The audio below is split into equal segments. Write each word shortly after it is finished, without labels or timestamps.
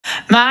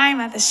My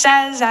mother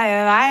says I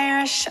have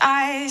Irish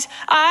eyes,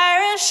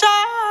 Irish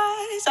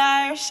eyes,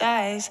 Irish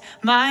eyes.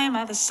 My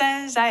mother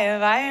says I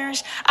have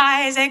Irish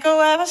eyes. They go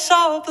ever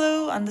so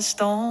blue under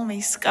stormy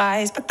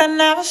skies, but they're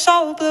never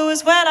so blue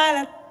as when I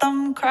let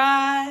them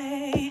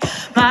cry.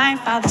 My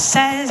father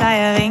says I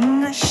have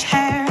English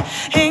hair,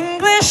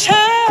 English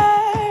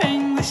hair,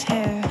 English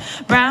hair.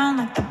 Brown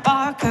like the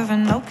bark of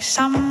an oak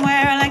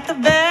somewhere, like the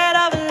bed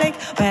of a lake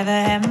where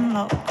the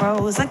hemlock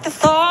grows, like the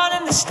thorn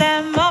in the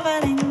stem of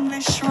an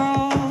English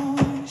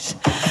rose.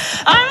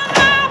 I'm a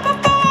map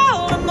of the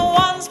world and the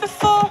ones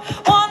before,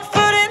 1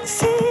 foot in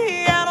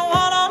sea and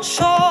 1 on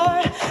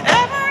shore.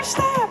 Every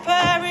step,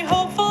 every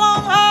hope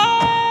along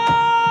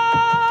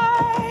high.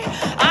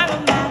 I'm a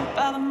map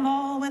of them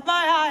all with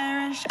my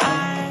Irish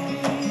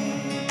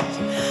eyes.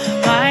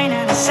 My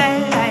nana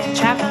says I have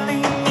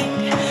traveling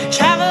feet,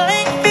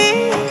 traveling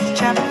feet,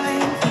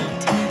 traveling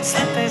feet.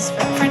 Slippers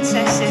for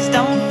princesses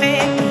don't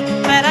fit me,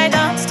 but I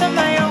dance to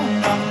my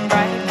own drum,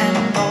 bright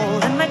and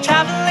bold, and my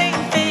traveling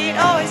feet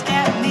always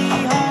get me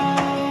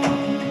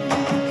home.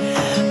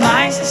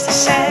 My sister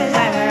says I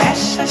have a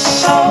restless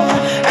soul,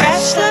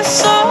 restless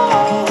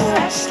soul,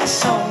 restless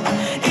soul.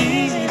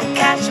 Easy to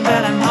catch,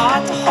 but I'm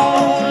hard to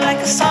hold, like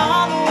a song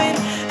on the wind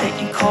that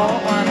you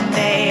caught one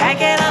day. I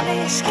get under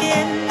your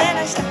skin, then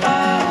I slip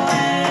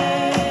away.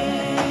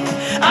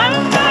 I'm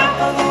a map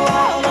of the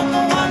world and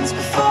the ones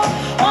before,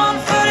 1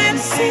 foot in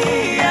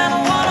sea and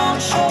 1 on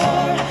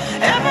shore.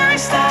 Every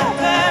step,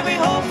 every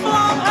hope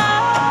along high.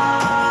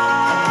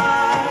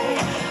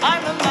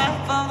 I'm a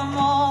map of them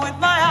all with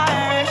my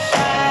Irish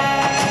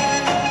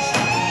eyes.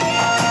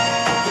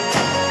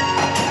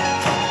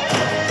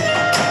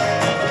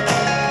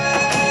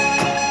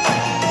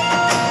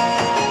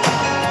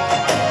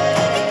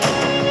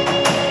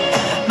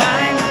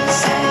 My mother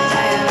says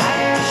I have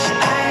Irish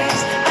eyes,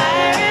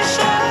 Irish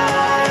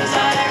eyes,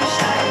 Irish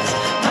eyes.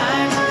 My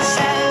mother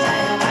says I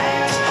have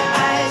Irish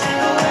eyes, they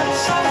go ever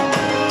so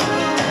blue.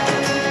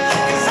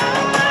 'Cause I'm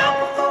a map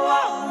of the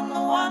world and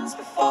the ones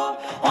before,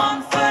 1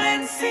 foot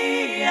in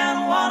sea and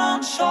 1 on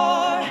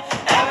shore.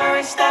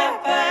 Every step,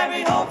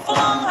 every hope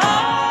along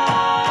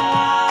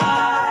high.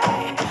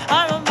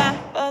 I'm a map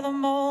of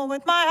them all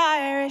with my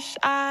Irish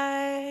eyes.